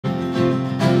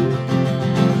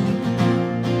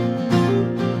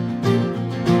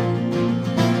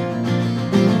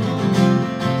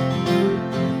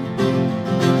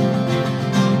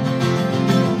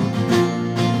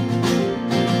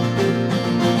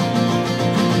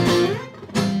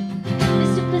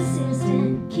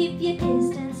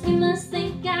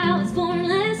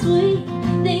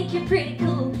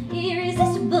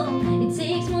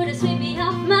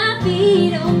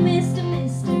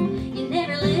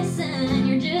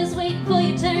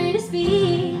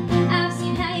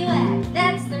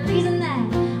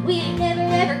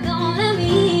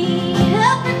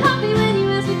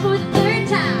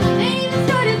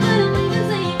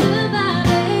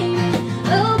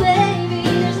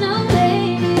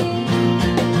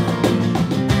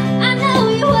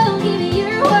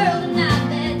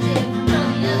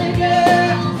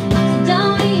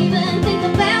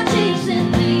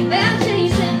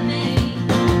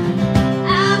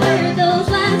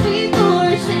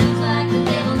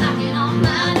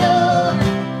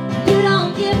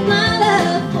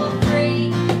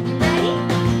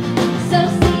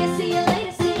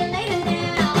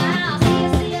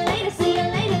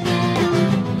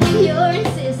you're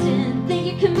insistent,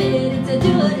 think you're committed to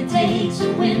do what it takes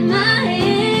to win my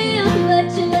hand,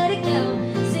 but you let it go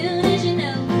soon as you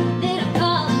know that I'm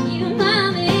calling you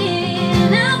my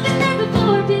man. I've been there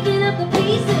before, picking up the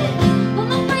pieces, but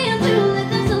my friends who let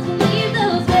themselves believe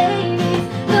those babies.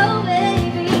 Oh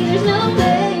baby, there's no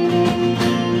baby.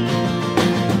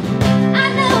 I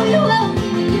know you won't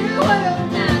give me your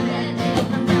world, not that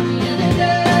different from the other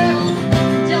girls.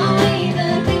 Don't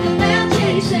even think about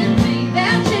chasing me,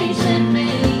 about chasing me.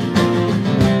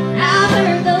 I've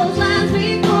heard those lines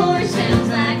before, sounds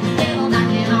like the devil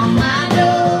knocking on my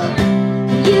door.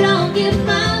 You don't give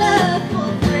my love for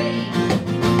free.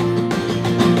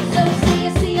 So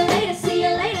see you later now. See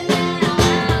you later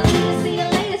now. See you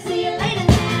later now. See you later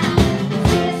now.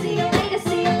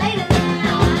 See you later.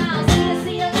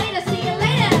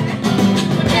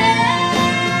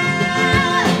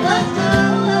 Yeah. Oh,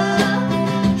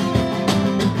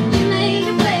 you made a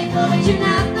play for, but you're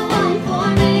not the one for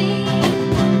me.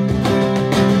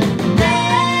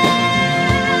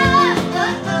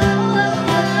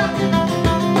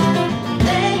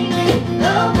 Baby,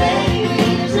 oh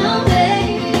baby, there's no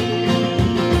baby.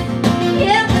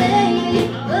 Yeah, baby,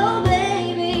 oh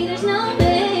baby, there's no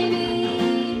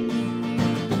baby.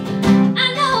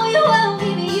 I know you won't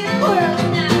give me your world,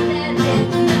 not that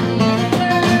different from the other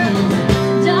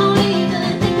girls. Don't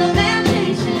even think about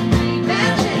chasing me,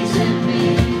 about chasing me.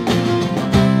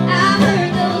 I've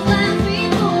heard those lines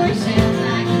before, sounds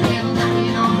like the devil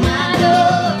knocking on my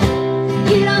door.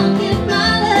 You don't give my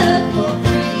love for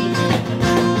free.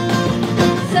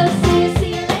 So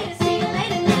see you later now. See you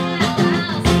later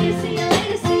now. See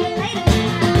you later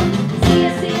now. See you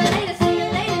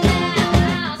later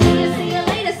now. See you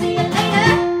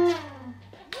later.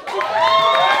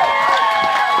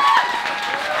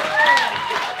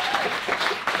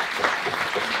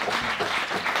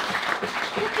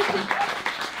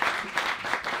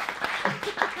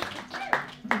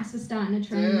 This is starting a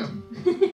trend. Damn.